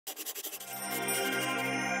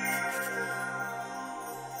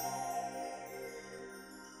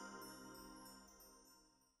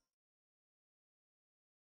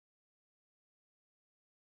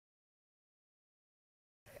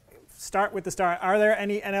Start with the start. Are there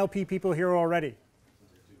any NLP people here already?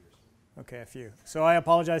 Okay, a few. So I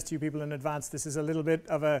apologize to you people in advance. This is a little bit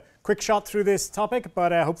of a quick shot through this topic,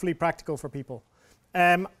 but hopefully practical for people.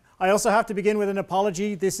 I also have to begin with an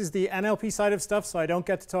apology. This is the NLP side of stuff, so I don't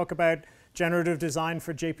get to talk about generative design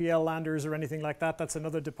for JPL landers or anything like that. That's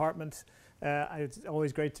another department. It's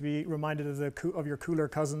always great to be reminded of your cooler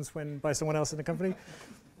cousins by someone else in the company.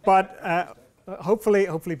 But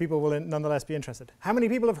hopefully people will nonetheless be interested. How many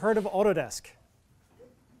people have heard of Autodesk?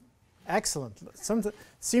 Excellent.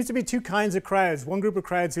 Seems to be two kinds of crowds. One group of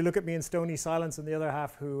crowds who look at me in stony silence, and the other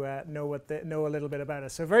half who know a little bit about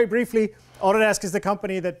it. So very briefly, Autodesk is the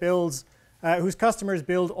company that builds, whose customers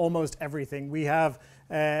build almost everything. We have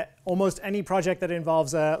almost any project that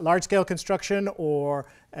involves large-scale construction or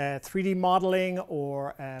 3D modeling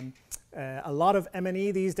or a lot of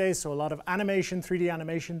M&E these days, so a lot of animation, 3D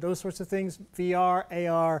animation, those sorts of things, VR,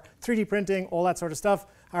 AR, 3D printing, all that sort of stuff.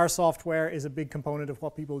 Our software is a big component of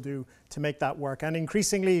what people do to make that work. And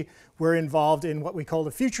increasingly, we're involved in what we call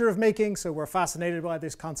the future of making. So we're fascinated by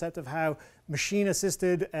this concept of how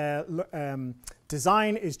machine-assisted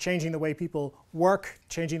design is changing the way people work,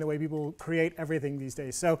 changing the way people create everything these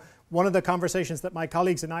days. So one of the conversations that my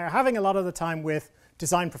colleagues and I are having a lot of the time with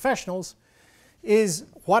design professionals is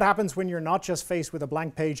what happens when you're not just faced with a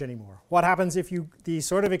blank page anymore? What happens if the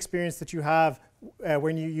sort of experience that you have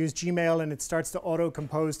when you use Gmail and it starts to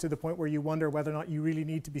auto-compose to the point where you wonder whether or not you really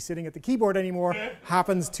need to be sitting at the keyboard anymore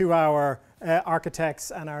happens to our architects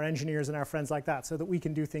and our engineers and our friends like that, so that we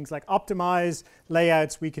can do things like optimize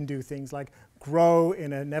layouts, we can do things like grow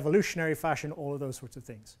in an evolutionary fashion, all of those sorts of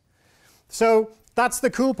things. So that's the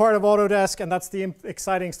cool part of Autodesk, and that's the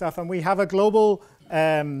exciting stuff. And we have a global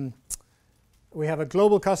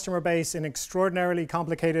customer base in extraordinarily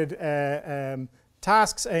complicated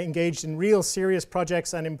tasks, engaged in real serious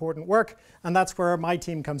projects and important work, and that's where my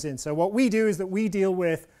team comes in. So what we do is that we deal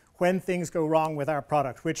with when things go wrong with our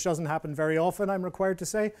product, which doesn't happen very often, I'm required to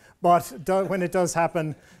say, but when it does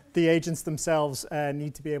happen, the agents themselves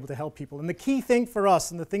need to be able to help people. And the key thing for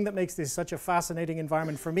us, and the thing that makes this such a fascinating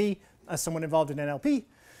environment for me as someone involved in NLP,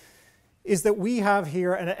 is that we have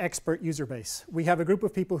here an expert user base. We have a group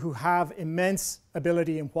of people who have immense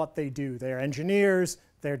ability in what they do. They're engineers,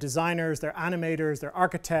 they're designers, they're animators, they're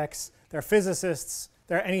architects, they're physicists,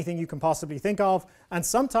 they're anything you can possibly think of. And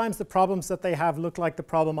sometimes the problems that they have look like the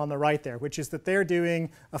problem on the right there, which is that they're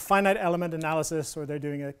doing a finite element analysis, or they're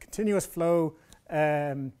doing a continuous flow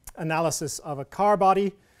analysis of a car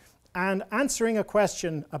body, and answering a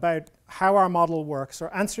question about how our model works,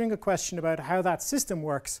 or answering a question about how that system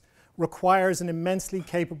works, requires an immensely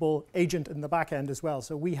capable agent in the back end as well.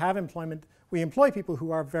 So we employ people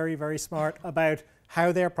who are very, very smart about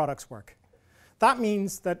how their products work. That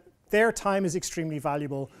means that their time is extremely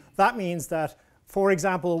valuable. That means that, for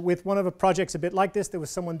example, with one of the projects a bit like this, there was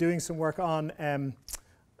someone doing some work on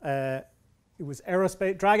it was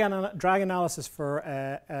aerospace drag analysis for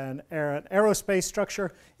an aerospace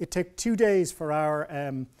structure. It took 2 days for our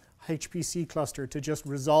HPC cluster to just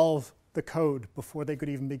resolve the code before they could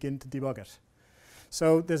even begin to debug it.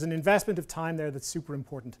 So there's an investment of time there that's super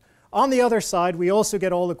important. On the other side, we also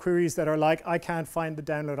get all the queries that are like, I can't find the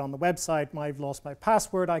download on the website, I've lost my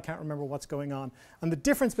password, I can't remember what's going on. And the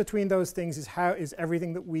difference between those things is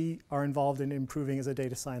everything that we are involved in improving as a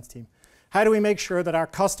data science team. How do we make sure that our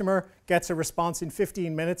customer gets a response in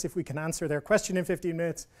 15 minutes if we can answer their question in 15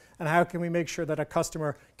 minutes? And how can we make sure that a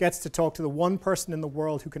customer gets to talk to the one person in the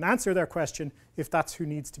world who can answer their question if that's who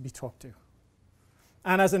needs to be talked to?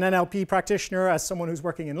 And as an NLP practitioner, as someone who's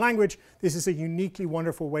working in language, this is a uniquely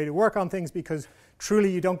wonderful way to work on things, because truly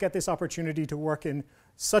you don't get this opportunity to work in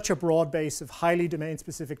such a broad base of highly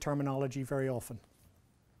domain-specific terminology very often.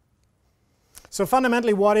 So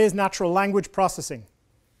fundamentally, what is natural language processing?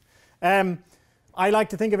 I like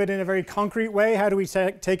to think of it in a very concrete way. How do we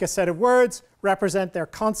take a set of words, represent their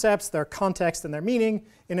concepts, their context, and their meaning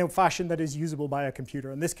in a fashion that is usable by a computer?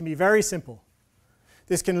 And this can be very simple.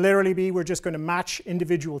 This can literally be, we're just going to match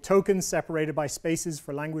individual tokens separated by spaces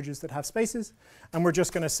for languages that have spaces. And we're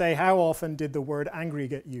just going to say, how often did the word angry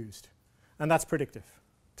get used? And that's predictive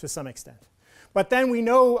to some extent. But then we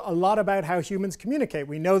know a lot about how humans communicate.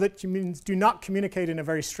 We know that humans do not communicate in a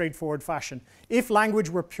very straightforward fashion. If language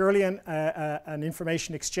were purely an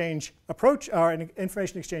information exchange approach, or an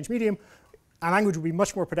information exchange medium, a language would be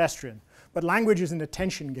much more pedestrian. But language is an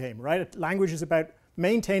attention game, right? Language is about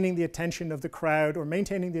maintaining the attention of the crowd or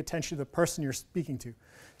maintaining the attention of the person you're speaking to.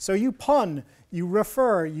 So you pun, you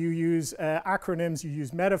refer, you use acronyms, you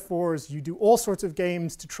use metaphors, you do all sorts of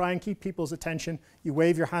games to try and keep people's attention. You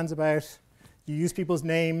wave your hands about, you use people's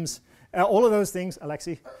names, all of those things,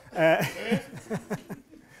 Alexi.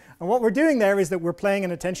 And what we're doing there is that we're playing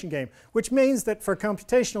an attention game, which means that for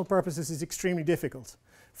computational purposes it's extremely difficult.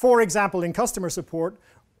 For example, in customer support,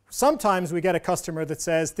 sometimes we get a customer that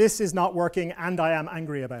says, this is not working and I am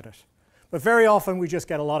angry about it. But very often we just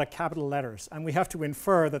get a lot of capital letters and we have to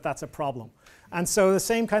infer that that's a problem. And so the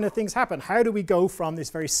same kind of things happen. How do we go from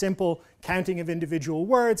this very simple counting of individual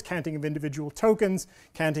words, counting of individual tokens,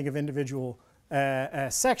 counting of individual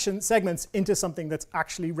segments into something that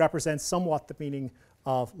actually represents somewhat the meaning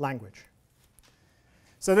of language?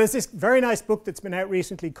 So there's this very nice book that's been out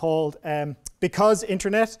recently called Because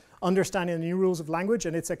Internet, Understanding the New Rules of Language,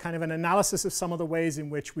 and it's a kind of an analysis of some of the ways in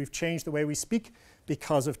which we've changed the way we speak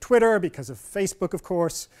because of Twitter, because of Facebook, of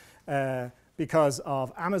course, because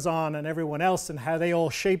of Amazon and everyone else, and how they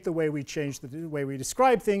all shape the way we change the way we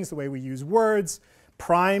describe things, the way we use words.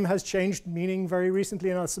 Prime has changed meaning very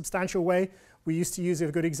recently in a substantial way. We used to use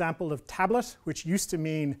a good example of tablet, which used to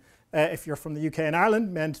mean, if you're from the UK and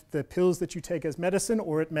Ireland, meant the pills that you take as medicine,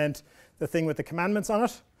 or it meant the thing with the commandments on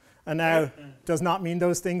it. And now does not mean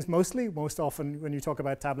those things mostly. Most often when you talk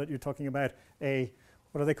about tablet, you're talking about a,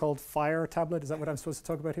 what are they called, fire tablet? Is that what I'm supposed to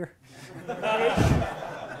talk about here?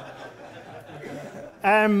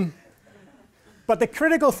 But the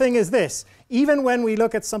critical thing is this. Even when we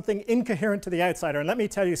look at something incoherent to the outsider, and let me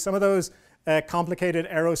tell you, some of those complicated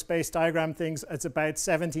aerospace diagram things, it's about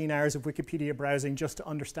 17 hours of Wikipedia browsing just to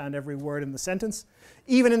understand every word in the sentence.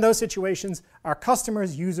 Even in those situations, our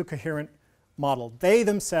customers use a coherent model. They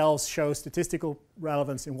themselves show statistical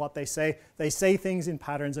relevance in what they say. They say things in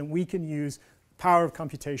patterns, and we can use power of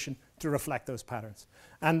computation to reflect those patterns.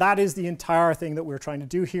 And that is the entire thing that we're trying to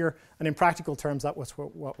do here. And in practical terms, that was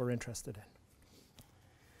what we're interested in.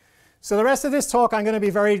 So the rest of this talk, I'm going to be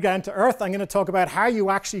very down to earth. I'm going to talk about how you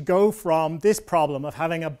actually go from this problem of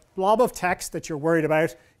having a blob of text that you're worried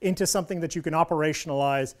about into something that you can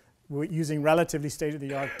operationalize using relatively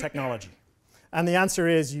state-of-the-art technology. And the answer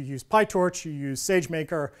is you use PyTorch, you use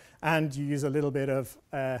Sagemaker, and you use a little bit of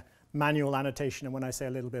manual annotation. And when I say a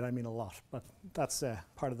little bit, I mean a lot. But that's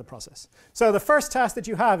part of the process. So the first task that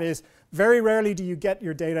you have is very rarely do you get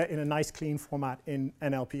your data in a nice, clean format in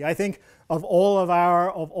NLP. I think of all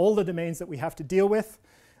the domains that we have to deal with,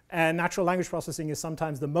 natural language processing is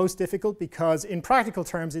sometimes the most difficult because in practical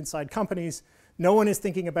terms inside companies, no one is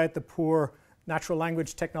thinking about the poor natural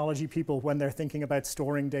language technology people when they're thinking about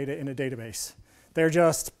storing data in a database. They're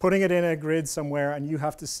just putting it in a grid somewhere and you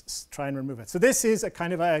have to try and remove it. So this is a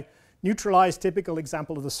kind of a neutralized typical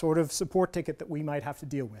example of the sort of support ticket that we might have to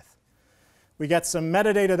deal with. We get some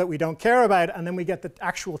metadata that we don't care about, and then we get the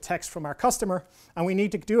actual text from our customer, and we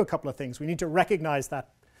need to do a couple of things. We need to recognize that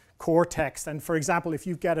core text. And for example, if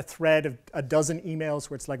you've got a thread of a dozen emails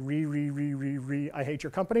where it's like I hate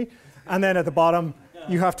your company, and then at the bottom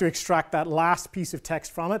you have to extract that last piece of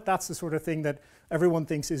text from it, that's the sort of thing that everyone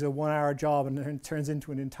thinks is a 1-hour job and it turns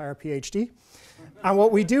into an entire PhD. And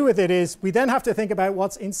what we do with it is we then have to think about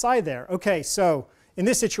what's inside there. Okay, so in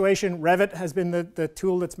this situation, Revit has been the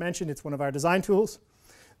tool that's mentioned. It's one of our design tools.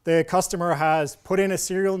 The customer has put in a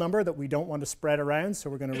serial number that we don't want to spread around, so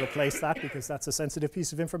we're going to replace that because that's a sensitive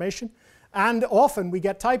piece of information. And often we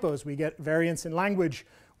get typos. We get variance in language.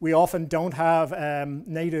 We often don't have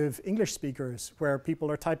native English speakers where people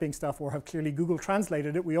are typing stuff or have clearly Google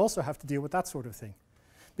translated it. We also have to deal with that sort of thing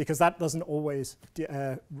because that doesn't always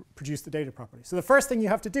produce the data properly. So the first thing you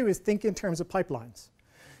have to do is think in terms of pipelines.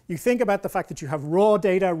 You think about the fact that you have raw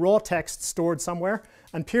data, raw text stored somewhere,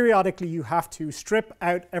 and periodically you have to strip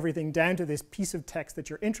out everything down to this piece of text that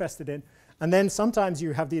you're interested in, and then sometimes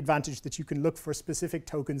you have the advantage that you can look for specific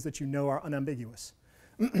tokens that you know are unambiguous.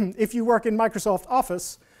 If you work in Microsoft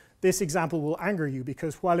Office, this example will anger you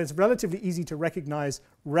because while it's relatively easy to recognize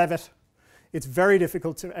Revit, it's very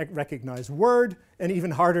difficult to recognize Word, and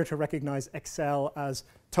even harder to recognize Excel as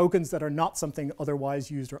tokens that are not something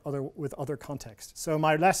otherwise used or with other context. So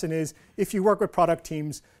my lesson is, if you work with product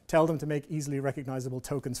teams, tell them to make easily recognizable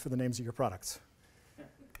tokens for the names of your products.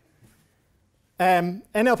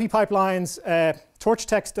 NLP pipelines,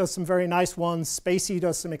 TorchText does some very nice ones. Spacey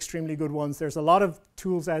does some extremely good ones. There's a lot of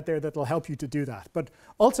tools out there that will help you to do that. But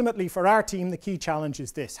ultimately, for our team, the key challenge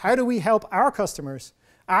is this. How do we help our customers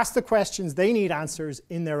ask the questions they need answers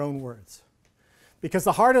in their own words? Because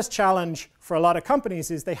the hardest challenge for a lot of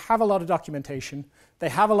companies is they have a lot of documentation, they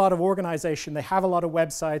have a lot of organization, they have a lot of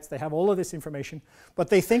websites, they have all of this information, but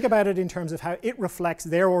they think about it in terms of how it reflects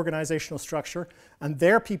their organizational structure and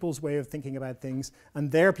their people's way of thinking about things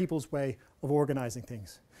and their people's way of organizing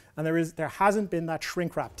things. And there hasn't been that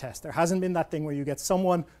shrink wrap test. There hasn't been that thing where you get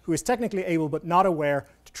someone who is technically able but not aware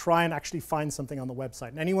to try and actually find something on the website.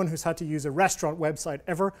 And anyone who's had to use a restaurant website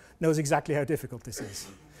ever knows exactly how difficult this is.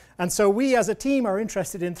 And so we as a team are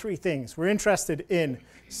interested in three things. We're interested in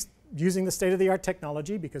using the state-of-the-art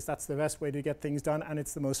technology because that's the best way to get things done and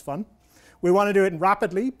it's the most fun. We want to do it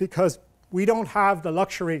rapidly because we don't have the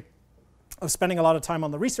luxury of spending a lot of time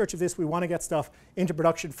on the research of this. We want to get stuff into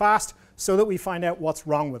production fast so that we find out what's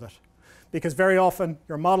wrong with it. Because very often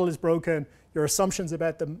your model is broken, your assumptions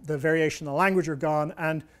about the variation of the language are gone,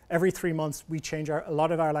 and every 3 months we change a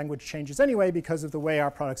lot of our language changes anyway because of the way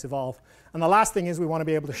our products evolve. And the last thing is we want to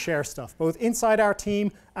be able to share stuff, both inside our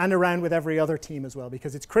team and around with every other team as well,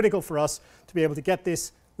 because it's critical for us to be able to get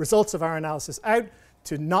this results of our analysis out,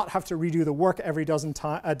 to not have to redo the work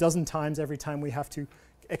a dozen times every time we have to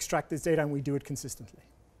extract this data, and we do it consistently.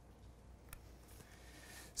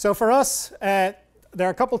 So for us, there are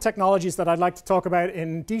a couple technologies that I'd like to talk about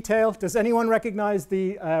in detail. Does anyone recognize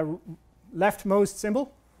the leftmost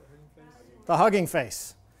symbol? The hugging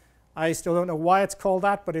face. I still don't know why it's called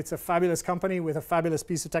that, but it's a fabulous company with a fabulous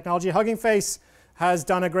piece of technology. Hugging Face has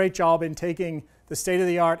done a great job in taking the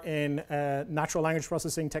state-of-the-art in natural language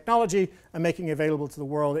processing technology and making it available to the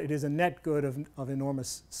world. It is a net good of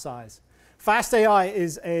enormous size. FastAI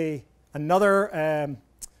is another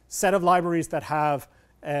set of libraries that have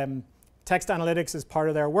text analytics as part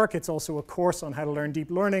of their work. It's also a course on how to learn deep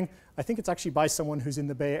learning. I think it's actually by someone who's in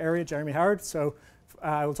the Bay Area, Jeremy Howard. So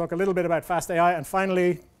we'll talk a little bit about FastAI. And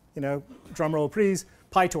finally, drum roll please,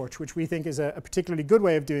 PyTorch, which we think is a particularly good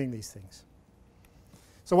way of doing these things.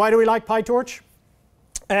 So why do we like PyTorch?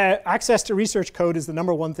 Access to research code is the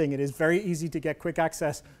 #1 thing. It is very easy to get quick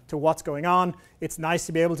access to what's going on. It's nice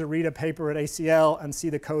to be able to read a paper at ACL and see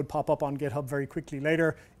the code pop up on GitHub very quickly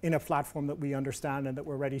later in a platform that we understand and that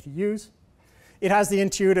we're ready to use. It has the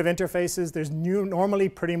intuitive interfaces. There's normally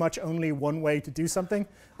pretty much only one way to do something.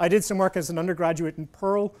 I did some work as an undergraduate in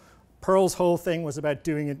Perl. Perl's whole thing was about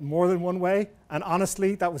doing it more than one way. And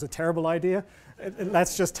honestly, that was a terrible idea.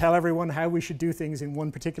 Let's just tell everyone how we should do things in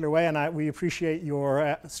one particular way. And we appreciate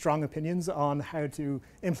your strong opinions on how to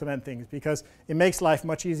implement things, because it makes life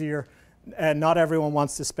much easier. Not everyone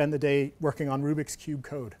wants to spend the day working on Rubik's Cube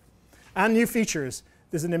code. And new features.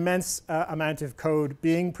 There's an immense amount of code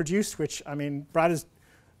being produced, which, I mean, Brad is,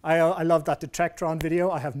 I love that Detectron video.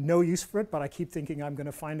 I have no use for it, but I keep thinking I'm going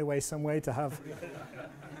to find a way, some way to have,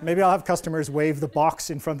 maybe I'll have customers wave the box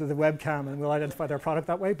in front of the webcam and we'll identify their product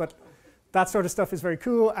that way. But that sort of stuff is very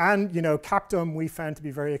cool. And Captum we found to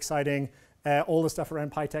be very exciting. All the stuff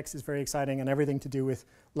around PyText is very exciting, and everything to do with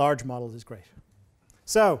large models is great.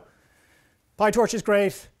 So PyTorch is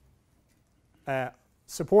great.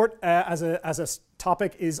 Support as a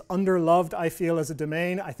topic is underloved, I feel, as a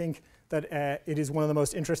domain. I think that it is one of the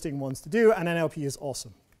most interesting ones to do, and NLP is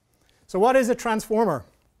awesome. So what is a transformer?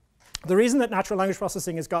 The reason that natural language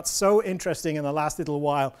processing has got so interesting in the last little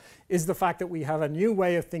while is the fact that we have a new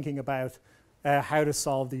way of thinking about how to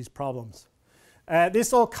solve these problems.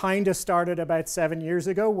 This all kind of started about 7 years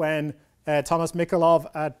ago when Thomas Mikolov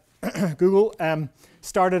at Google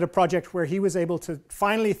started a project where he was able to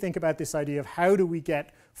finally think about this idea of how do we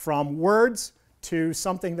get from words to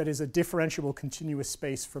something that is a differentiable continuous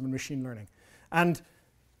space from machine learning. And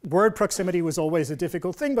word proximity was always a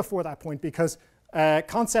difficult thing before that point, because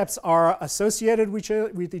concepts are associated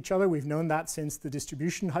with each other. We've known that since the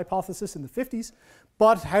distribution hypothesis in the 50s.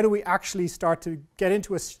 But how do we actually start to get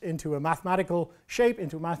into a mathematical shape,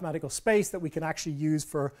 into a mathematical space that we can actually use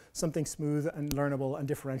for something smooth and learnable and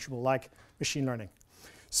differentiable like machine learning?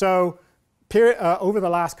 So over the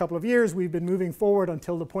last couple of years, we've been moving forward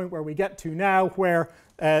until the point where we get to now, where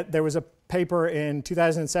there was a paper in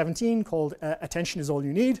 2017 called Attention is All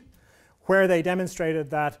You Need, where they demonstrated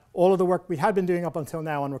that all of the work we had been doing up until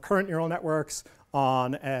now on recurrent neural networks,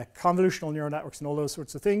 on convolutional neural networks and all those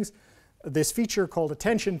sorts of things, this feature called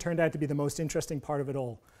attention turned out to be the most interesting part of it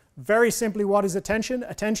all. Very simply, what is attention?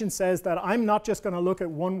 Attention says that I'm not just going to look at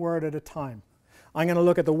one word at a time. I'm going to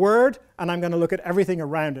look at the word, and I'm going to look at everything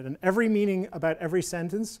around it. And every meaning about every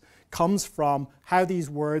sentence comes from how these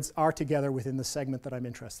words are together within the segment that I'm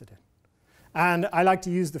interested in. And I like to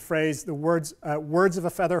use the phrase, the words of a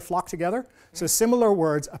feather flock together. So similar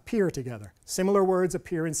words appear together. Similar words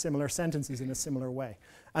appear in similar sentences in a similar way.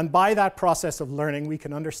 And by that process of learning, we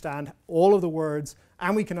can understand all of the words,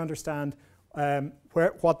 and we can understand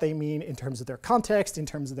what they mean in terms of their context, in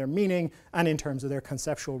terms of their meaning, and in terms of their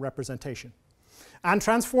conceptual representation. And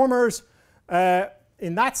transformers,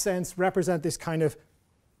 in that sense, represent this kind of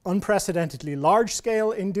unprecedentedly large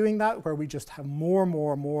scale in doing that, where we just have more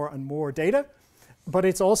and more data. But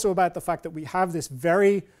it's also about the fact that we have this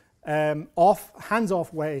very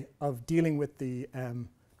hands-off way of dealing with the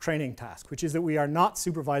training task, which is that we are not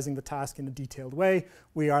supervising the task in a detailed way.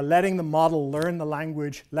 We are letting the model learn the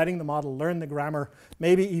language, letting the model learn the grammar,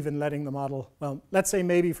 maybe even letting the model, well, let's say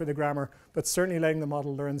maybe for the grammar, but certainly letting the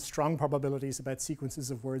model learn strong probabilities about sequences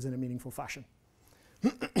of words in a meaningful fashion.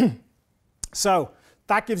 So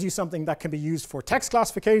that gives you something that can be used for text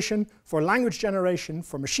classification, for language generation,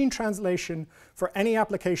 for machine translation, for any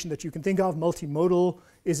application that you can think of. Multimodal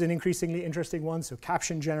is an increasingly interesting one, so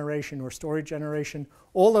caption generation or story generation.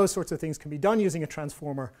 All those sorts of things can be done using a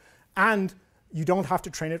transformer, and you don't have to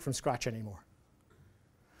train it from scratch anymore.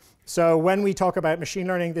 So when we talk about machine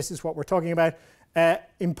learning, this is what we're talking about.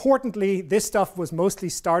 Importantly, this stuff was mostly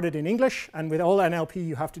started in English, and with all NLP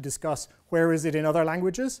you have to discuss where is it in other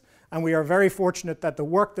languages. And we are very fortunate that the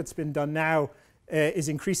work that's been done now is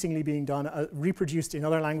increasingly being done, reproduced in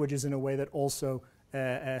other languages in a way that also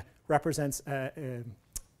represents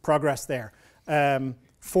progress there.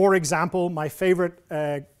 For example, my favorite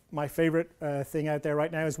thing out there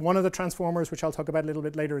right now is one of the transformers, which I'll talk about a little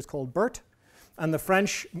bit later, is called BERT. And the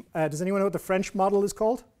French, does anyone know what the French model is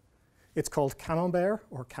called? It's called Camembert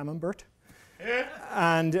or Camembert.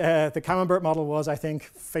 And the Camembert model was, I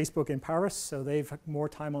think, Facebook in Paris, so they've had more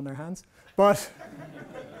time on their hands. But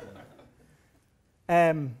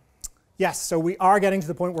yes, so we are getting to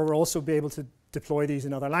the point where we'll also be able to deploy these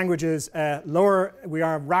in other languages. We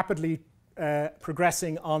are rapidly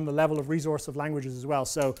progressing on the level of resource of languages as well.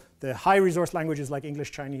 So the high resource languages like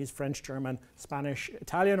English, Chinese, French, German, Spanish,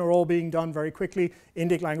 Italian are all being done very quickly.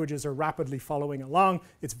 Indic languages are rapidly following along.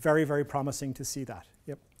 It's very, very promising to see that.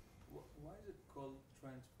 Yep. Why is it called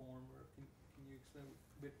transform? Or can you explain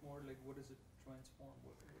a bit more? Like, what is it transform?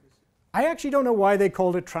 What is it? I actually don't know why they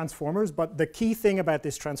called it transformers, but the key thing about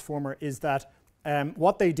this transformer is that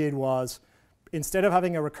what they did was, instead of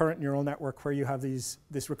having a recurrent neural network where you have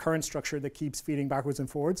this recurrent structure that keeps feeding backwards and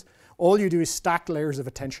forwards, all you do is stack layers of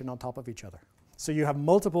attention on top of each other. So you have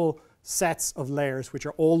multiple sets of layers which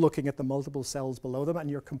are all looking at the multiple cells below them, and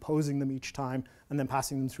you're composing them each time and then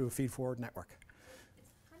passing them through a feed-forward network.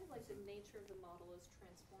 It's kind of like the nature of the model is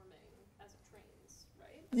transforming as it trains,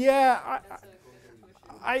 right? Yeah,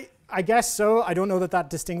 I guess so. I don't know that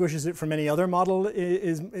distinguishes it from any other model. Well, if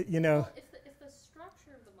the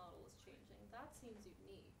structure of the model is changing, that seems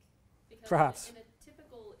unique. Because perhaps. In a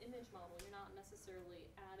typical image model, you're not necessarily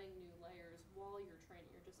adding new layers while you're training.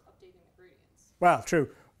 You're just updating the gradients. Well, true.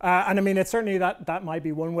 And I mean, it's certainly that might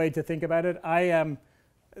be one way to think about it.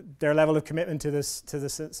 Their level of commitment to the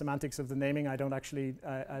semantics of the naming, I don't actually,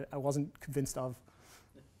 I wasn't convinced of.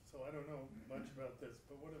 So I don't know much about this,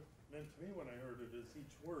 but what it meant to me when I heard it is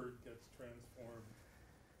each word gets transformed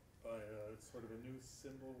by sort of a new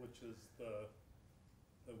symbol, which is the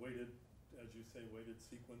weighted, as you say, weighted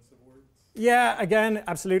sequence of words. Yeah, again,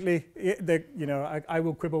 absolutely. I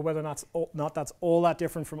will quibble whether or not that's all that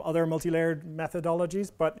different from other multi-layered methodologies,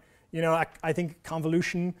 but I think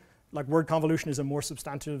convolution, like word convolution, is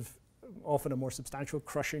often a more substantial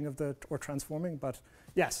crushing of or transforming. But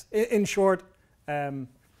yes, in short,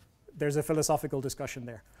 there's a philosophical discussion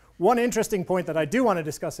there. One interesting point that I do want to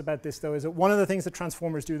discuss about this, though, is that one of the things that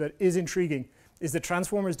transformers do that is intriguing is that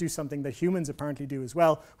transformers do something that humans apparently do as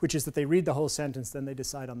well, which is that they read the whole sentence, then they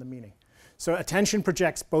decide on the meaning. So attention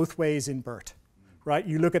projects both ways in BERT, right?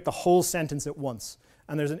 You look at the whole sentence at once.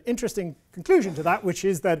 And there's an interesting conclusion to that, which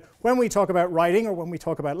is that when we talk about writing or when we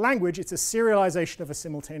talk about language, it's a serialization of a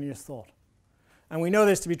simultaneous thought. And we know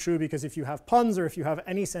this to be true because if you have puns or if you have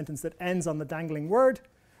any sentence that ends on the dangling word,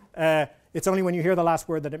 it's only when you hear the last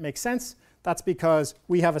word that it makes sense. That's because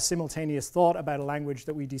we have a simultaneous thought about a language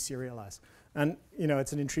that we deserialize. And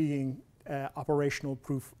it's an intriguing operational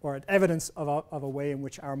proof or evidence of a way in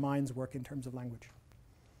which our minds work in terms of language.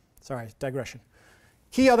 Sorry, digression.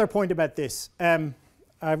 Key other point about this.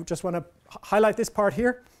 I just want to highlight this part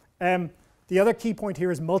here. The other key point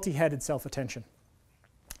here is multi-headed self-attention.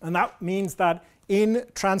 And that means that in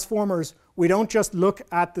transformers, we don't just look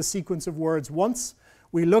at the sequence of words once.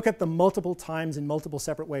 We look at them multiple times in multiple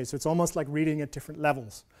separate ways. So it's almost like reading at different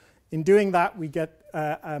levels. In doing that, we get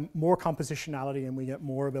more compositionality and we get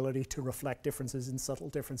more ability to reflect differences and subtle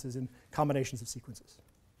differences in combinations of sequences.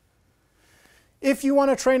 If you want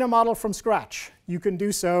to train a model from scratch, you can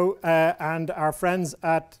do so. And our friends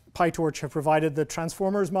at PyTorch have provided the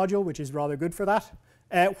transformers module, which is rather good for that.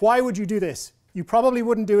 Why would you do this? You probably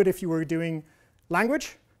wouldn't do it if you were doing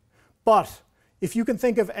language, but if you can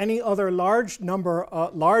think of any other large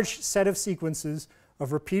set of sequences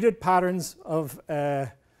of repeated patterns of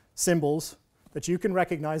symbols that you can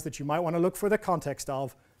recognize that you might want to look for the context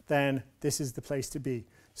of, then this is the place to be.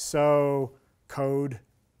 So code,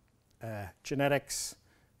 genetics,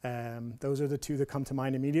 those are the two that come to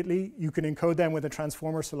mind immediately. You can encode them with a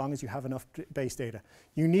transformer so long as you have enough base data.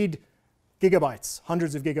 You need gigabytes,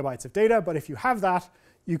 hundreds of gigabytes of data, but if you have that,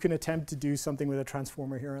 you can attempt to do something with a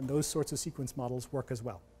transformer here, and those sorts of sequence models work as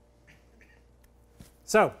well.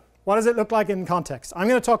 So what does it look like in context? I'm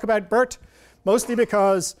going to talk about BERT, mostly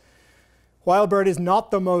because while BERT is not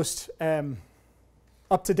the most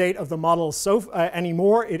up-to-date of the models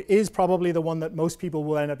anymore, it is probably the one that most people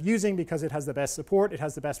will end up using because it has the best support, it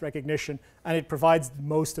has the best recognition, and it provides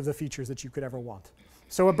most of the features that you could ever want.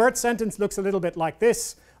 So a BERT sentence looks a little bit like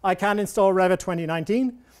this. I can install Revit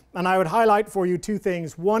 2019, and I would highlight for you two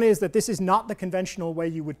things. One is that this is not the conventional way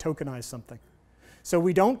you would tokenize something. So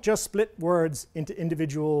we don't just split words into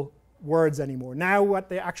individual words anymore. Now what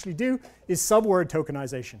they actually do is subword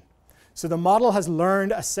tokenization. So the model has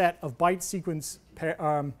learned a set of byte sequence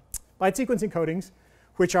encodings,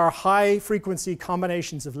 which are high-frequency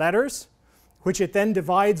combinations of letters, which it then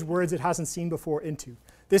divides words it hasn't seen before into.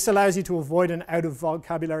 This allows you to avoid an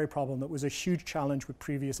out-of-vocabulary problem that was a huge challenge with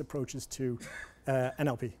previous approaches to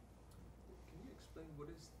NLP. Can you explain what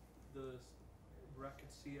is the bracket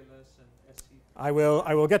CLS and SC? I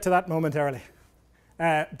will get to that momentarily.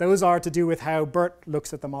 Those are to do with how BERT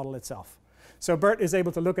looks at the model itself. So BERT is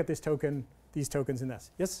able to look at these tokens in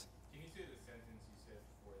this. Yes? Can you say the sentence you said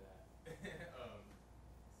before that?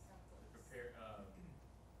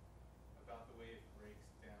 About the way it breaks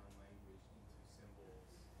down language into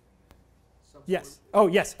symbols. Yes. Oh,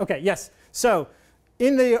 yes. OK, yes. So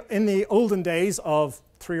in the olden days of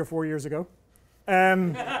 3 or 4 years ago,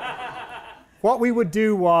 what we would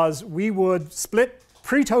do was we would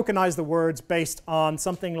pre-tokenize the words based on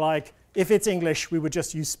something like, if it's English, we would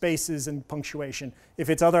just use spaces and punctuation. If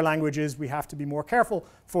it's other languages, we have to be more careful.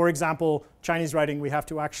 For example, Chinese writing, we have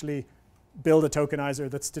to actually build a tokenizer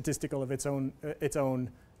that's statistical of in its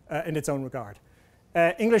own regard.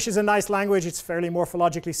 English is a nice language. It's fairly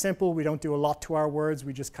morphologically simple. We don't do a lot to our words.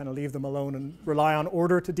 We just kind of leave them alone and rely on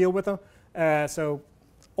order to deal with them. So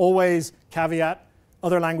always caveat,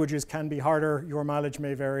 other languages can be harder. Your mileage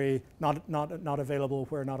may vary, not available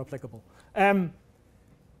where not applicable.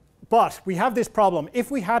 But we have this problem.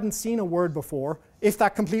 If we hadn't seen a word before, if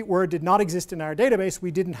that complete word did not exist in our database,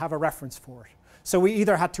 we didn't have a reference for it. So we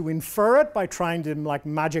either had to infer it by trying to like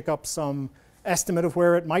magic up some estimate of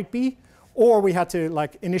where it might be, or we had to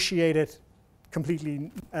like initiate it completely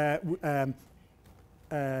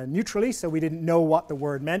neutrally, so we didn't know what the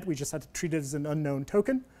word meant. We just had to treat it as an unknown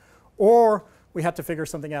token, or we had to figure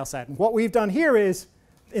something else out. And what we've done here is,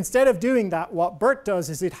 instead of doing that, what BERT does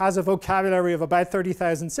is it has a vocabulary of about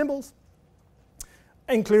 30,000 symbols,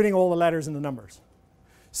 including all the letters and the numbers.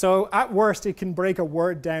 So at worst, it can break a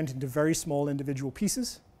word down into very small individual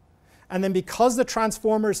pieces. And then because the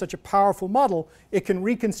transformer is such a powerful model, it can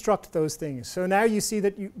reconstruct those things. So now you see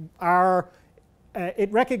that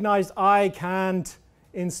it recognized I can't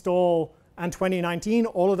install and 2019.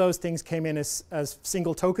 All of those things came in as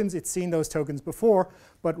single tokens. It's seen those tokens before.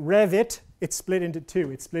 But Revit, it's split into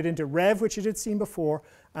two. It's split into Rev, which it had seen before,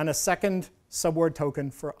 and a second subword token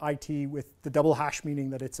for IT with the double hash, meaning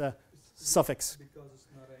that it's a suffix. Because it's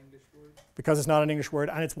not an English word? Because it's not an English word,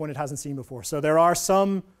 and it's one it hasn't seen before. So there are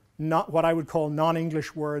some what I would call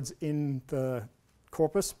non-English words in the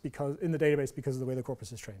corpus, in the database, because of the way the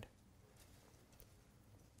corpus is trained.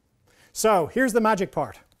 So here's the magic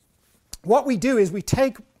part. What we do is we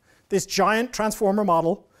take this giant transformer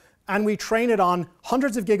model, and we train it on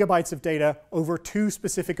hundreds of gigabytes of data over two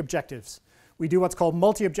specific objectives. We do what's called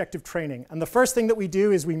multi-objective training. And the first thing that we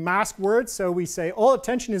do is we mask words. So we say, all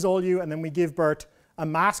attention is all you, and then we give BERT a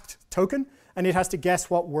masked token, and it has to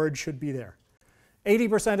guess what word should be there.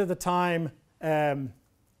 80% of the time,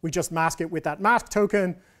 we just mask it with that mask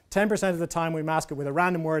token. 10% of the time, we mask it with a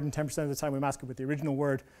random word, and 10% of the time, we mask it with the original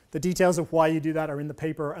word. The details of why you do that are in the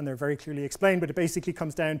paper, and they're very clearly explained, but it basically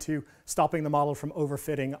comes down to stopping the model from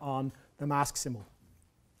overfitting on the mask symbol.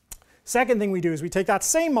 Second thing we do is we take that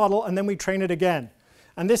same model, and then we train it again.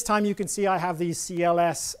 And this time, you can see I have these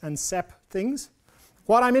CLS and SEP things.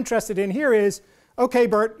 What I'm interested in here is, OK,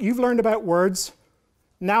 BERT, you've learned about words.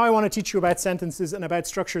 Now I want to teach you about sentences and about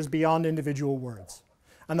structures beyond individual words.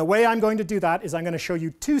 And the way I'm going to do that is I'm going to show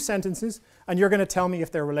you two sentences, and you're going to tell me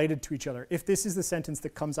if they're related to each other, if this is the sentence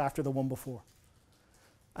that comes after the one before.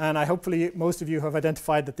 And hopefully most of you have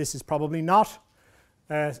identified that this is probably not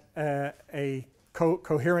a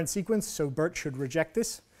coherent sequence, so BERT should reject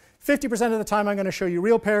this. 50% of the time I'm going to show you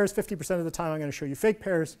real pairs, 50% of the time I'm going to show you fake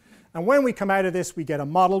pairs. And when we come out of this, we get a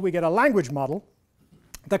model, we get a language model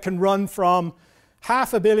that can run from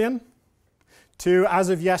 500 million to, as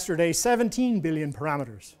of yesterday, 17 billion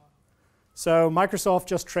parameters. So Microsoft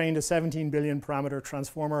just trained a 17 billion parameter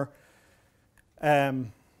transformer,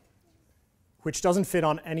 which doesn't fit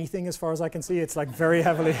on anything as far as I can see. It's like very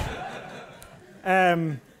heavily.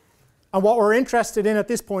 And what we're interested in at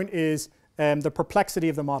this point is the perplexity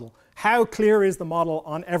of the model. How clear is the model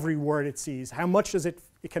on every word it sees? How much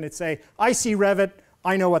can it say, I see Revit,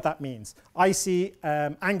 I know what that means. I see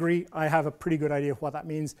angry, I have a pretty good idea of what that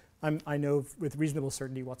means. I know with reasonable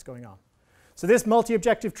certainty what's going on. So this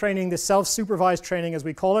multi-objective training, this self-supervised training as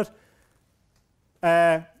we call it,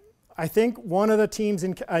 I think one of the teams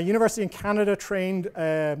in a university in Canada trained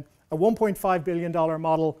a $1.5 billion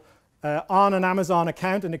model on an Amazon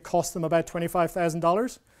account, and it cost them about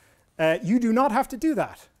 $25,000. You do not have to do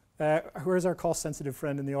that. Where's our cost-sensitive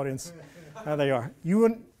friend in the audience? There you are.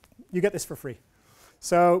 You get this for free.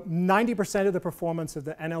 So 90% of the performance of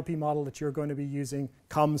the NLP model that you're going to be using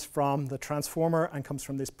comes from the transformer and comes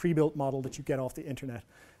from this pre-built model that you get off the internet.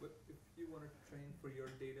 But if you want to train for your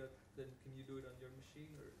data, then can you do it on your machine?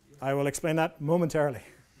 I will explain that momentarily.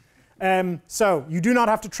 So you do not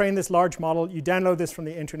have to train this large model. You download this from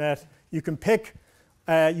the internet. You can pick,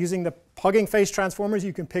 using the Hugging Face transformers,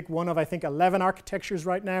 you can pick one of, I think, 11 architectures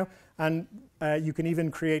right now. And you can even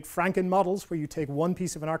create Franken models where you take one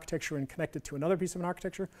piece of an architecture and connect it to another piece of an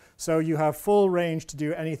architecture. So you have full range to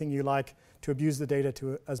do anything you like to abuse the data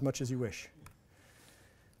to as much as you wish.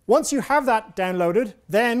 Once you have that downloaded,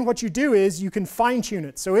 then what you do is you can fine-tune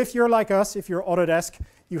it. So if you're like us, if you're Autodesk,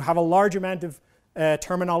 you have a large amount of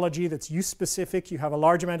terminology that's use-specific. You have a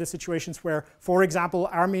large amount of situations where, for example,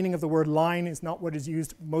 our meaning of the word line is not what is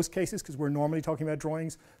used in most cases because we're normally talking about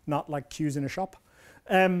drawings, not like queues in a shop.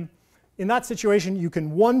 In that situation, you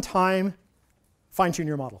can one time fine-tune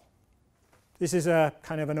your model. This is a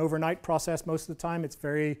kind of an overnight process most of the time. It's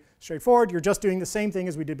very straightforward. You're just doing the same thing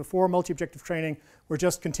as we did before, multi-objective training. We're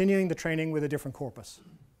just continuing the training with a different corpus.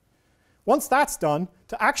 Once that's done,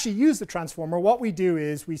 to actually use the transformer, what we do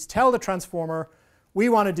is we tell the transformer, we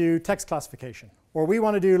want to do text classification, or we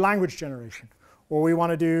want to do language generation, or we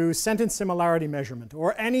want to do sentence similarity measurement,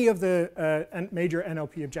 or any of the major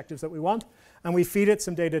NLP objectives that we want, and we feed it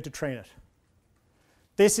some data to train it.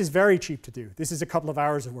 This is very cheap to do. This is a couple of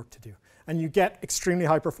hours of work to do. And you get extremely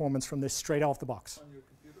high performance from this straight off the box. On your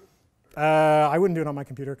computer? I wouldn't do it on my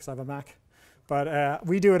computer because I have a Mac. But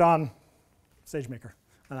we do it on Sagemaker.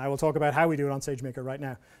 And I will talk about how we do it on Sagemaker right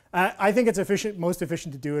now. I think it's most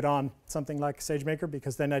efficient to do it on something like Sagemaker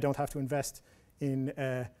because then I don't have to invest in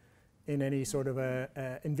any sort of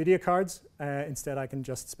NVIDIA cards. Instead, I can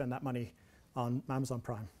just spend that money on Amazon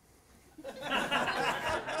Prime.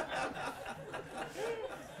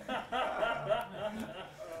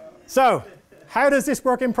 So, how does this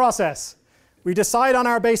work in process? We decide on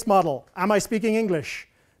our base model. Am I speaking English?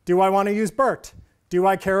 Do I want to use BERT? Do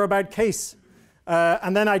I care about case?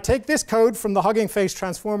 And then I take this code from the Hugging Face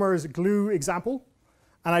transformers glue example,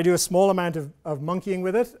 and I do a small amount of monkeying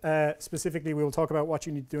with it. Specifically, we will talk about what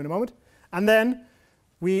you need to do in a moment. And then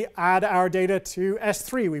we add our data to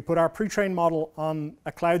S3. We put our pre-trained model on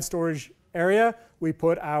a cloud storage area. We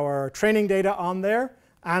put our training data on there.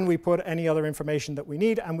 And we put any other information that we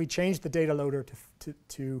need, and we change the data loader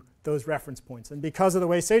to those reference points. And because of the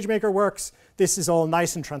way Sagemaker works, this is all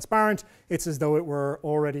nice and transparent. It's as though it were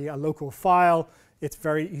already a local file. It's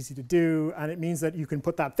very easy to do, and it means that you can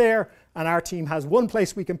put that there, and our team has one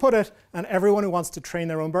place we can put it, and everyone who wants to train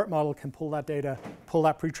their own BERT model can pull that data, pull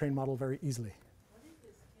that pre-trained model very easily. What is the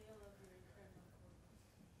scale of your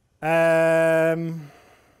internal code?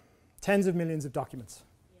 Tens of millions of documents.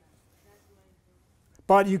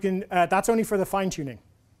 But you can, that's only for the fine-tuning.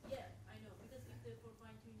 Yeah, I know, because if for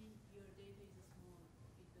fine-tuning, your data is small,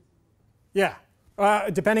 it doesn't work.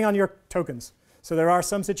 Yeah, depending on your tokens. So there are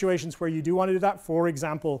some situations where you do want to do that. For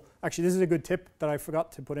example, actually this is a good tip that I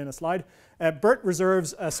forgot to put in a slide. BERT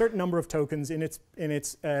reserves a certain number of tokens in its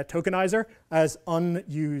tokenizer as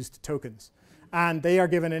unused tokens. And they are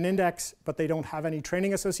given an index, but they don't have any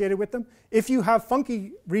training associated with them. If you have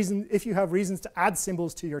reasons to add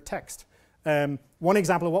symbols to your text, one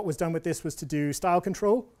example of what was done with this was to do style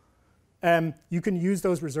control. You can use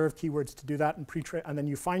those reserved keywords to do that and then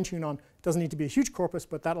you fine-tune on. It doesn't need to be a huge corpus,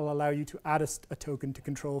 but that'll allow you to add a token to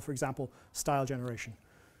control, for example, style generation.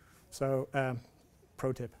 So,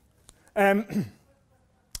 pro tip.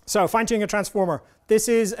 So, fine-tuning a transformer. This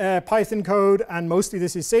is Python code, and mostly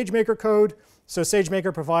this is Sagemaker code. So,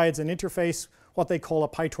 Sagemaker provides an interface what they call a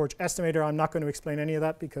PyTorch estimator. I'm not going to explain any of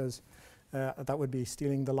that because that would be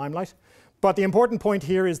stealing the limelight. But the important point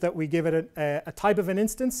here is that we give it a type of an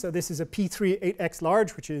instance. So this is a P3 8x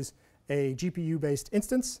large, which is a GPU-based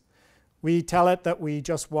instance. We tell it that we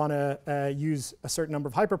just want to use a certain number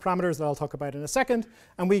of hyperparameters that I'll talk about in a second.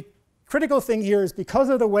 And critical thing here is because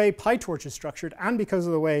of the way PyTorch is structured and because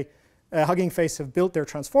of the way Hugging Face have built their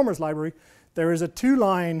transformers library, there is a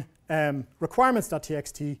 2-line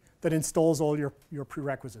requirements.txt that installs all your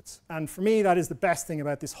prerequisites. And for me, that is the best thing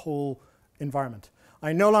about this whole environment.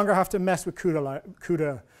 I no longer have to mess with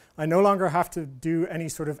CUDA. I no longer have to do any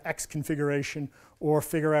sort of X configuration or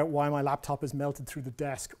figure out why my laptop is melted through the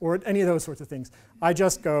desk or any of those sorts of things. I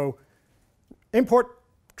just go import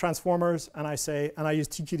transformers, and I use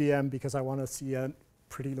TQDM because I want to see a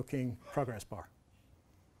pretty looking progress bar.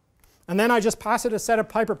 And then I just pass it a set of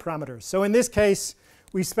hyperparameters. So in this case,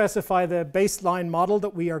 we specify the baseline model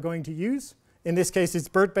that we are going to use. In this case, it's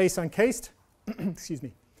BERT based on CAST, excuse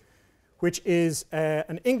me, which is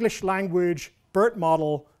an English language BERT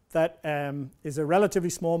model that is a relatively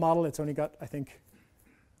small model. It's only got,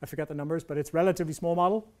 I forget the numbers, but it's a relatively small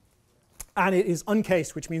model. And it is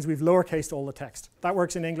uncased, which means we've lowercased all the text. That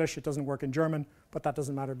works in English. It doesn't work in German, but that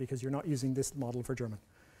doesn't matter because you're not using this model for German.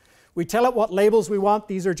 We tell it what labels we want.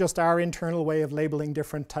 These are just our internal way of labeling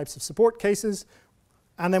different types of support cases.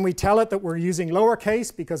 And then we tell it that we're using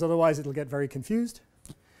lowercase because otherwise it'll get very confused.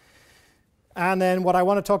 And then what I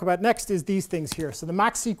want to talk about next is these things here. So the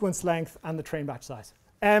max sequence length and the train batch size.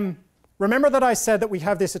 Remember that I said that we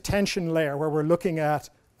have this attention layer where we're looking at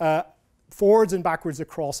forwards and backwards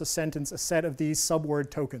across a sentence, a set of these subword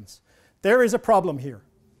tokens. There is a problem here.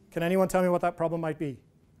 Can anyone tell me what that problem might be?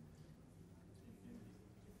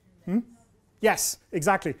 Yes,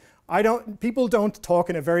 exactly. People don't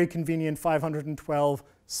talk in a very convenient 512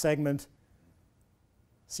 segment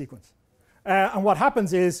sequence. And what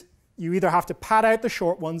happens is you either have to pad out the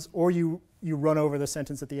short ones or you run over the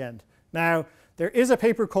sentence at the end. Now, there is a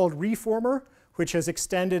paper called Reformer, which has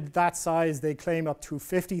extended that size, they claim, up to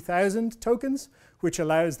 50,000 tokens, which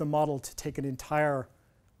allows the model to take an entire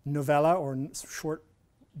novella or short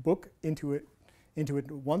book into it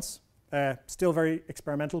once. Still very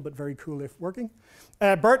experimental, but very cool if working.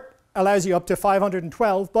 BERT allows you up to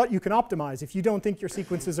 512, but you can optimize. If you don't think your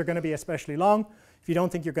sequences are going to be especially long, if you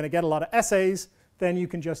don't think you're going to get a lot of essays, then you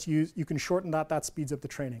can just shorten that. That speeds up the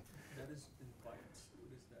training. That is in bytes.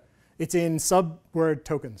 What is that? It's in subword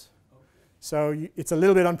tokens. Okay. So it's a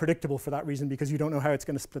little bit unpredictable for that reason because you don't know how it's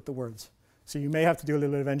going to split the words. So you may have to do a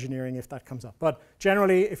little bit of engineering if that comes up. But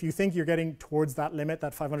generally, if you think you're getting towards that limit,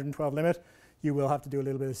 that 512 limit, you will have to do a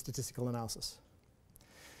little bit of statistical analysis.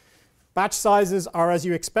 Batch sizes are as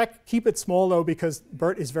you expect. Keep it small though because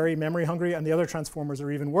BERT is very memory hungry and the other transformers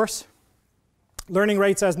are even worse. Learning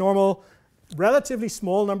rates as normal. Relatively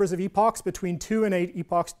small numbers of epochs, between 2 and 8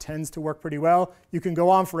 epochs tends to work pretty well. You can go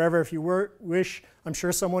on forever if you wish. I'm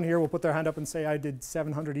sure someone here will put their hand up and say, I did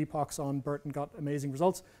 700 epochs on BERT and got amazing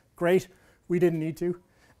results. Great, we didn't need to.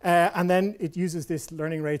 And then it uses this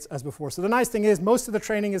learning rates as before. So the nice thing is most of the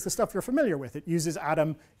training is the stuff you're familiar with. It uses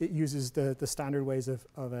Atom, it uses the standard ways of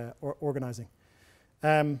organizing.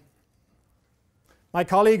 My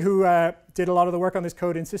colleague who did a lot of the work on this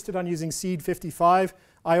code insisted on using seed 55.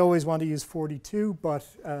 I always want to use 42, but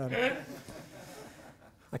I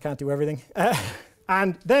can't do everything.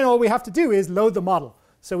 And then all we have to do is load the model.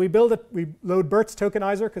 So we load BERT's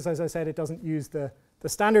tokenizer, because as I said, it doesn't use the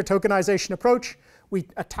standard tokenization approach. We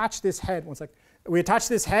attach this head, We attach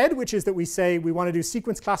this head, which is that we say we want to do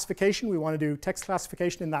sequence classification. We want to do text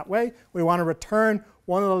classification in that way. We want to return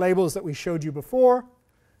one of the labels that we showed you before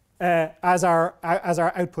as our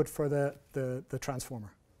output for the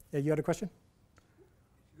transformer. Yeah, you had a question?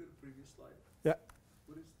 If you go to the previous slide. Yeah.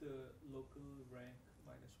 What is the local rank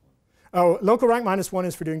 -1? Oh, local rank -1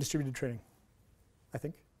 is for doing distributed training, I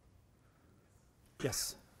think.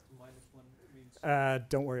 Yes. -1 means.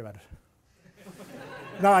 Don't worry about it.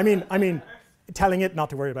 No, I mean, telling it not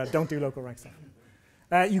to worry about it. Don't do local rank stuff.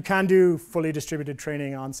 You can do fully distributed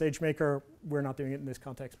training on Sagemaker. We're not doing it in this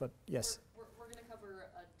context, but yes. We're going to cover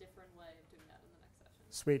a different way of doing that in the next session.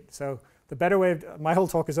 Sweet. So the better way of, my whole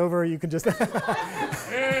talk is over. You can just.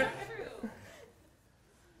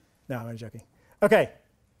 No, I'm joking. Okay.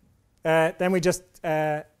 Then we just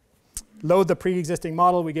load the pre-existing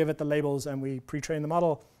model. We give it the labels and we pre-train the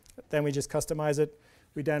model. Then we just customize it.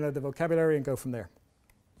 We download the vocabulary and go from there.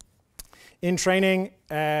 In training,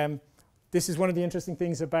 this is one of the interesting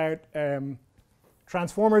things about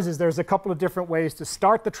transformers is there's a couple of different ways to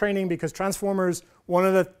start the training because transformers, one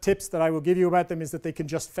of the tips that I will give you about them is that they can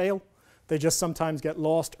just fail. They just sometimes get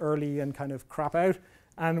lost early and kind of crap out.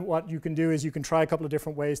 And what you can do is you can try a couple of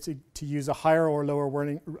different ways to use a higher or lower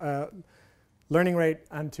learning rate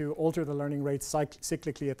and to alter the learning rate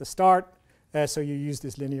cyclically at the start. So you use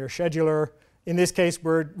this linear scheduler. In this case,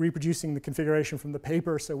 we're reproducing the configuration from the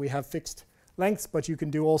paper, so we have fixed lengths, but you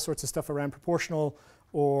can do all sorts of stuff around proportional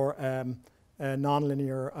or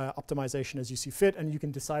non-linear optimization as you see fit, and you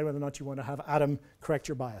can decide whether or not you want to have Atom correct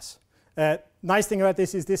your bias. Nice thing about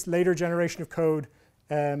this is this later generation of code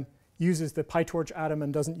uses the PyTorch Atom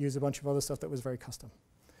and doesn't use a bunch of other stuff that was very custom.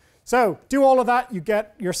 So do all of that, you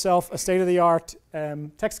get yourself a state-of-the-art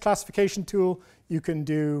text classification tool. You can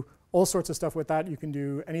do all sorts of stuff with that. You can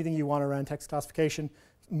do anything you want around text classification.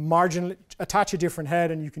 Marginally attach a different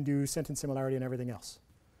head, and you can do sentence similarity and everything else.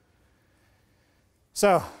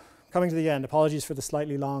 So coming to the end, apologies for the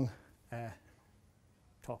slightly long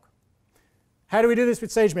talk. How do we do this with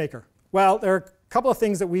Sagemaker? Well, there are a couple of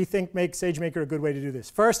things that we think make Sagemaker a good way to do this.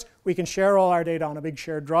 First, we can share all our data on a big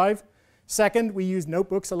shared drive. Second, we use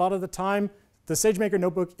notebooks a lot of the time. The Sagemaker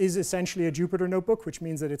notebook is essentially a Jupyter notebook, which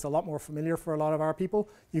means that it's a lot more familiar for a lot of our people.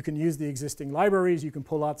 You can use the existing libraries. You can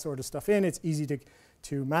pull that sort of stuff in. It's easy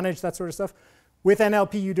to manage that sort of stuff. With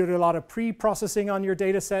NLP, you do a lot of pre-processing on your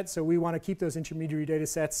data set, so we want to keep those intermediary data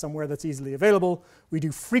sets somewhere that's easily available. We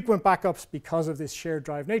do frequent backups because of this shared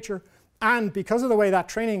drive nature. And because of the way that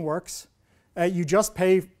training works, you just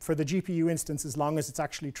pay for the GPU instance as long as it's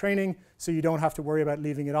actually training, so you don't have to worry about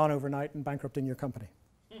leaving it on overnight and bankrupting your company.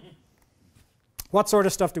 What sort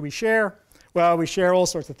of stuff do we share? Well, we share all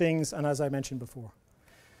sorts of things, and as I mentioned before.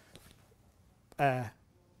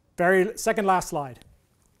 Second last slide.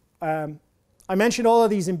 I mentioned all of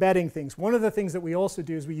these embedding things. One of the things that we also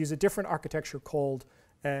do is we use a different architecture called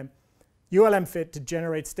ULM-Fit to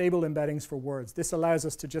generate stable embeddings for words. This allows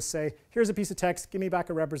us to just say, here's a piece of text, give me back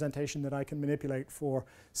a representation that I can manipulate for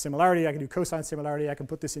similarity. I can do cosine similarity. I can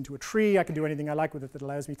put this into a tree. I can do anything I like with it that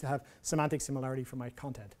allows me to have semantic similarity for my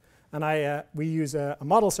content. And we use a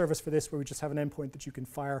model service for this where we just have an endpoint that you can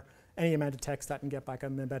fire any amount of text that and get back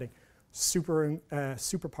an embedding. Super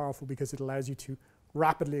powerful because it allows you to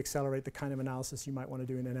rapidly accelerate the kind of analysis you might want to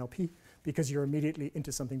do in NLP because you're immediately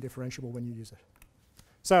into something differentiable when you use it.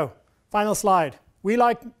 So, final slide. We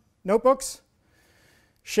like notebooks.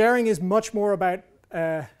 Sharing is much more about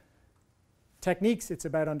techniques. It's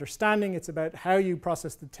about understanding. It's about how you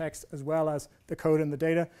process the text as well as the code and the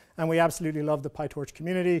data. And we absolutely love the PyTorch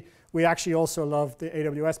community. We actually also love the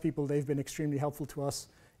AWS people. They've been extremely helpful to us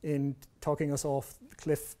in talking us off the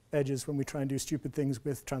cliff edges when we try and do stupid things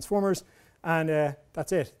with transformers. And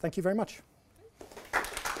that's it. Thank you very much.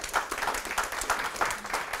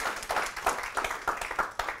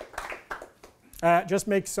 Just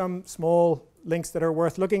make some small links that are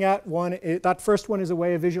worth looking at. That first one is a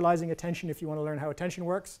way of visualizing attention if you want to learn how attention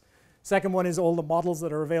works. Second one is all the models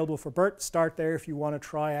that are available for BERT. Start there if you want to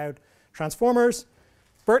try out transformers.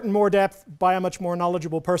 BERT in more depth by a much more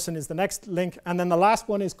knowledgeable person is the next link. And then the last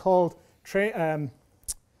one is called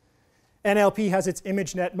NLP has its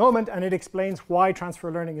ImageNet moment, and it explains why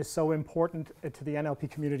transfer learning is so important to the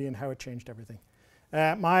NLP community and how it changed everything.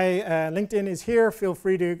 My LinkedIn is here. Feel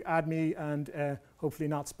free to add me and hopefully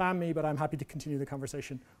not spam me, but I'm happy to continue the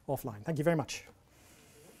conversation offline. Thank you very much.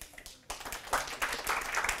 So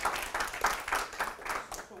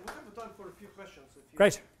we have time for a few questions.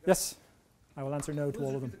 Great. Yes. I will answer no to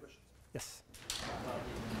all of them. Yes.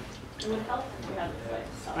 It would help if we had the right.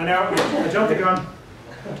 I know. I jumped the gun.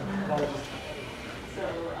 So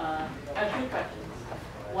I have two questions.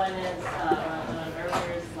 One is around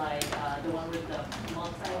earlier slide, the one with the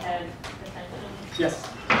multi-head attention. Yes.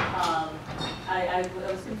 I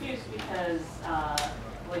was confused because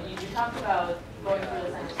when you talked about going through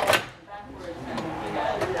the sentence backwards and looking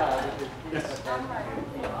at Yes. a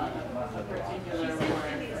particular word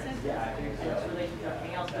and its relation to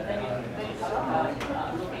everything else, but then you talk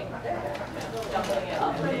about looking, jumping it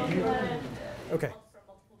up a little bit. Okay.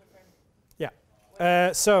 Yeah.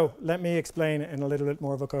 So let me explain in a little bit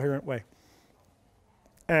more of a coherent way.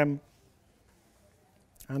 And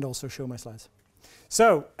also show my slides.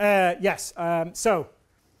 So yes.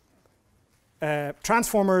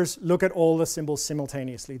 Transformers look at all the symbols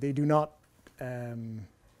simultaneously. They do not.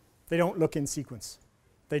 They don't look in sequence.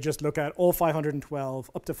 They just look at all 512,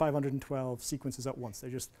 up to 512 sequences at once.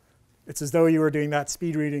 It's as though you were doing that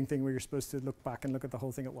speed reading thing where you're supposed to look back and look at the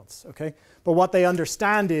whole thing at once, okay? But what they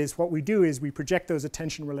understand is, what we do is we project those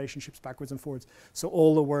attention relationships backwards and forwards. So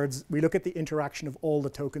all the words, we look at the interaction of all the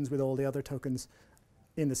tokens with all the other tokens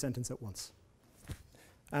in the sentence at once.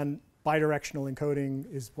 And bidirectional encoding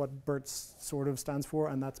is what BERT sort of stands for,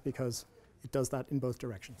 and that's because it does that in both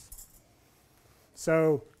directions.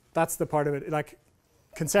 So that's the part of it. Like,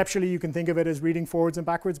 conceptually, you can think of it as reading forwards and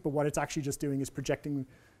backwards, but what it's actually just doing is projecting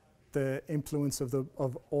the influence of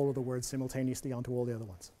all of the words simultaneously onto all the other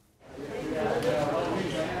ones.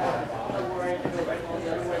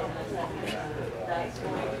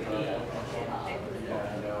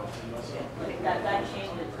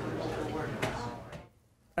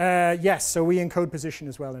 Yes, so we encode position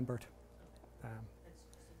as well in BERT.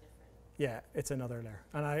 Yeah, it's another layer.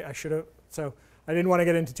 And I should have, so I didn't want to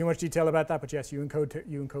get into too much detail about that, but yes, you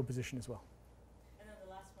encode position as well. And then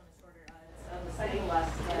the last one is shorter. It's the second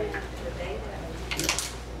last slide.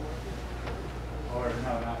 Or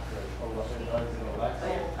no, not for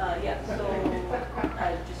yeah, so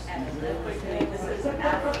just quickly, this is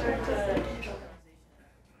after the.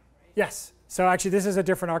 Yes. So actually, this is a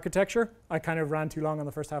different architecture. I kind of ran too long on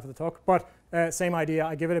the first half of the talk, but same idea.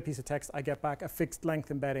 I give it a piece of text. I get back a fixed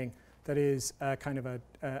length embedding that is kind of a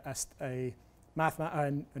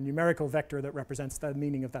numerical vector that represents the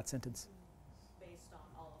meaning of that sentence.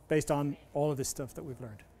 Based on all of this stuff that we've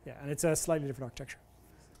learned. Yeah, and it's a slightly different architecture.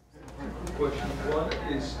 Question one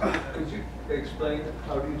is, could you explain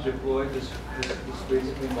how do you deploy this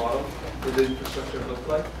basically model? What the infrastructure look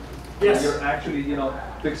like? Yes. You're actually,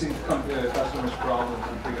 fixing customers' problems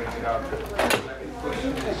and figuring it out. The second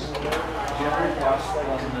question is general thoughts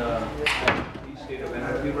on each state of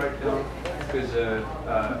NLP right now, because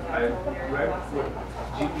I read what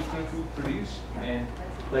GPT-2 produced, and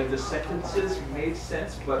like the sentences made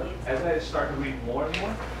sense, but as I started to read more and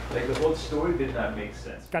more, like the whole story did not make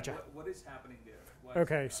sense. Gotcha. What is happening there?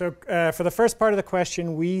 Okay, so for the first part of the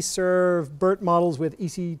question, we serve BERT models with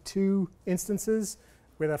EC2 instances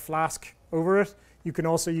with a Flask over it. You can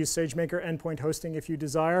also use Sagemaker endpoint hosting if you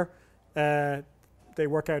desire. They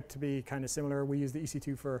work out to be kind of similar. We use the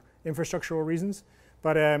EC2 for infrastructural reasons.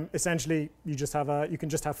 But essentially, you can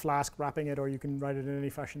just have Flask wrapping it, or you can write it in any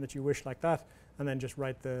fashion that you wish like that, and then just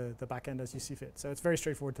write the backend as you see fit. So it's very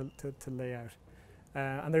straightforward to lay out.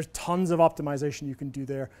 And there's tons of optimization you can do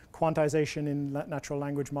there. Quantization in natural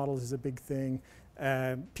language models is a big thing.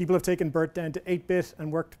 People have taken BERT down to 8-bit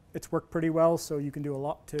and it's worked pretty well, so you can do a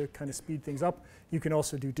lot to kind of speed things up. You can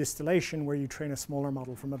also do distillation, where you train a smaller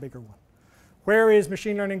model from a bigger one. Where is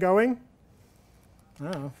machine learning going?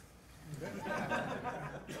 I don't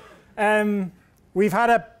know. We've had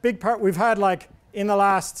a big part. We've had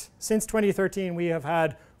since 2013, we have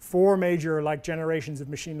had 4 major generations of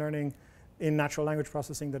machine learning in natural language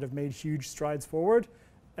processing that have made huge strides forward.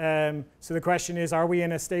 So the question is, are we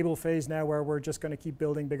in a stable phase now where we're just going to keep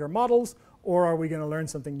building bigger models, or are we going to learn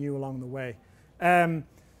something new along the way?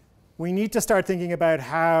 We need to start thinking about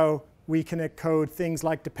how we can code things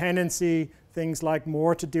like dependency, things like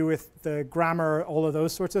more to do with the grammar, all of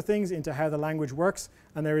those sorts of things into how the language works.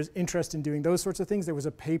 And there is interest in doing those sorts of things. There was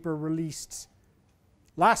a paper released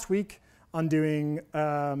last week on doing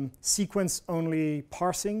sequence-only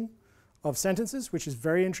parsing of sentences, which is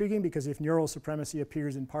very intriguing, because if neural supremacy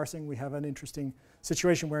appears in parsing, we have an interesting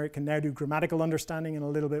situation where it can now do grammatical understanding in a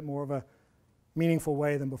little bit more of a meaningful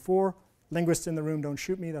way than before. Linguists in the room, don't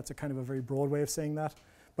shoot me. That's a kind of a very broad way of saying that,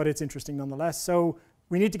 but it's interesting nonetheless. So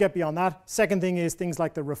we need to get beyond that. Second thing is things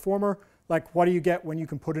like the reformer. Like, what do you get when you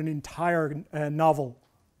can put an entire novel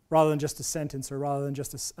rather than just a sentence, or rather than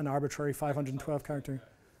just an arbitrary 512 character?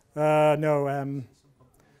 No,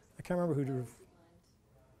 I can't remember who did.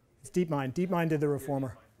 It's DeepMind. DeepMind did the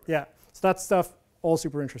reformer. Yeah, so that stuff, all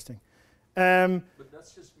super interesting. But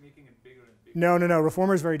that's just making it bigger and bigger. No.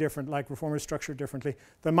 Reformer is very different. Reformer is structured differently.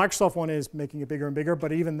 The Microsoft one is making it bigger and bigger,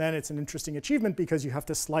 but even then it's an interesting achievement because you have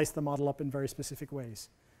to slice the model up in very specific ways.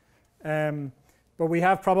 But we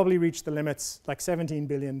have probably reached the limits. 17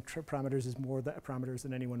 billion parameters is more parameters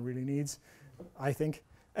than anyone really needs, I think.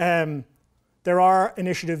 There are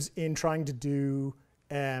initiatives in trying to do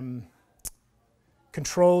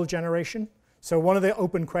control generation. So one of the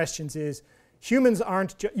open questions is, humans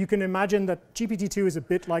aren't, you can imagine that GPT-2 is a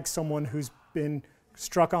bit like someone who's been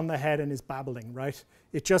struck on the head and is babbling, right?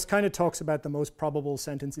 It just kind of talks about the most probable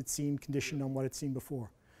sentence it's seen conditioned on what it's seen before.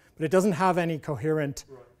 But it doesn't have any coherent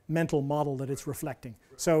mental model that it's reflecting.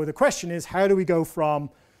 So the question is, how do we go from,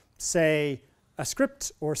 say, a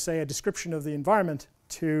script or say a description of the environment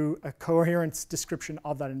to a coherent description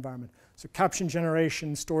of that environment? So caption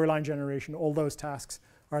generation, storyline generation, all those tasks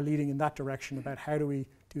are leading in that direction about how do we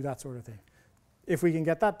do that sort of thing. If we can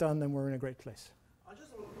get that done, then we're in a great place. I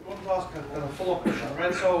just want to ask a follow-up question,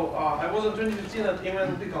 right? So I was in 2015 at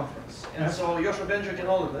NLP conference, and so Joshua Benjo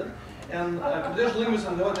acknowledged it, and computational linguists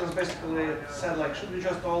in the audience basically said, should we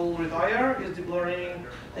just all retire? Is deep learning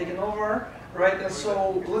taking over, right? And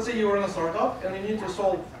so let's say you're in a startup and you need to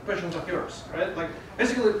solve questions of yours, right?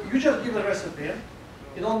 Basically, you just give a recipe,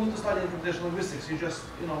 You don't need to study computational linguistics. You just,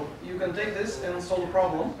 you can take this and solve a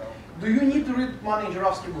problem. Do you need to read Money in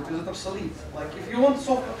Girafsky book? Is it obsolete? Like, if you want to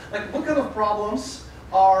solve, like, what kind of problems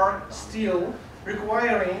are still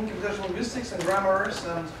requiring computational linguistics and grammars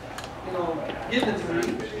and, getting a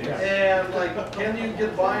degree? And like, can you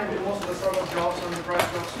get by into most of the startup jobs and the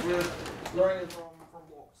private jobs with learning from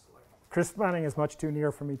books? Chris Manning is much too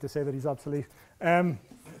near for me to say that he's obsolete.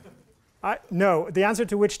 No, the answer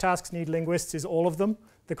to which tasks need linguists is all of them.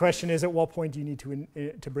 The question is, at what point do you need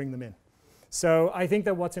to bring them in? So I think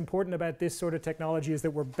that what's important about this sort of technology is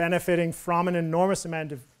that we're benefiting from an enormous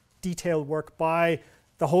amount of detailed work by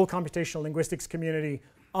the whole computational linguistics community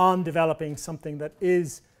on developing something that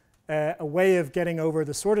is a way of getting over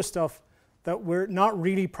the sort of stuff that were not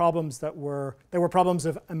really problems there were problems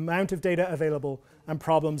of amount of data available and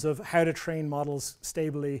problems of how to train models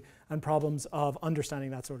stably and problems of understanding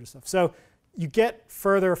that sort of stuff. So you get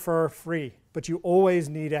further for free, but you always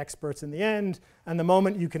need experts in the end. And the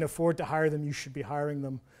moment you can afford to hire them, you should be hiring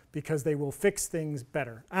them because they will fix things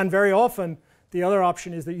better. And very often, the other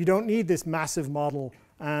option is that you don't need this massive model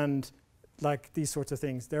and like these sorts of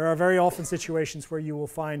things. There are very often situations where you will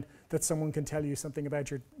find that someone can tell you something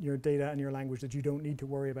about your data and your language that you don't need to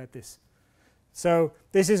worry about this. So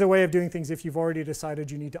this is a way of doing things if you've already decided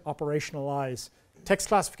you need to operationalize. Text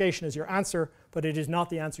classification is your answer, but it is not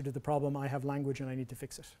the answer to the problem. I have language and I need to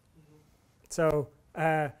fix it. So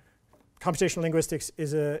computational linguistics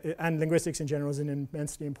and linguistics in general is an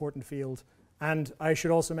immensely important field. And I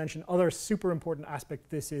should also mention other super important aspect of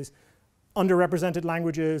this is underrepresented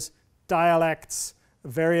languages, dialects,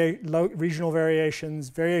 regional variations,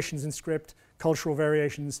 variations in script, cultural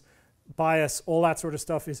variations, bias, all that sort of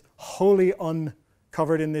stuff is wholly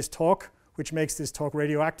uncovered in this talk, which makes this talk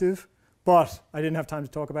radioactive. But I didn't have time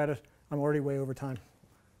to talk about it. I'm already way over time.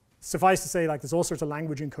 Suffice to say, like, there's all sorts of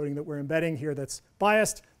language encoding that we're embedding here that's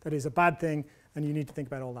biased, that is a bad thing, and you need to think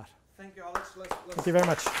about all that. Thank you, Alex. Thank you very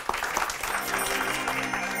much.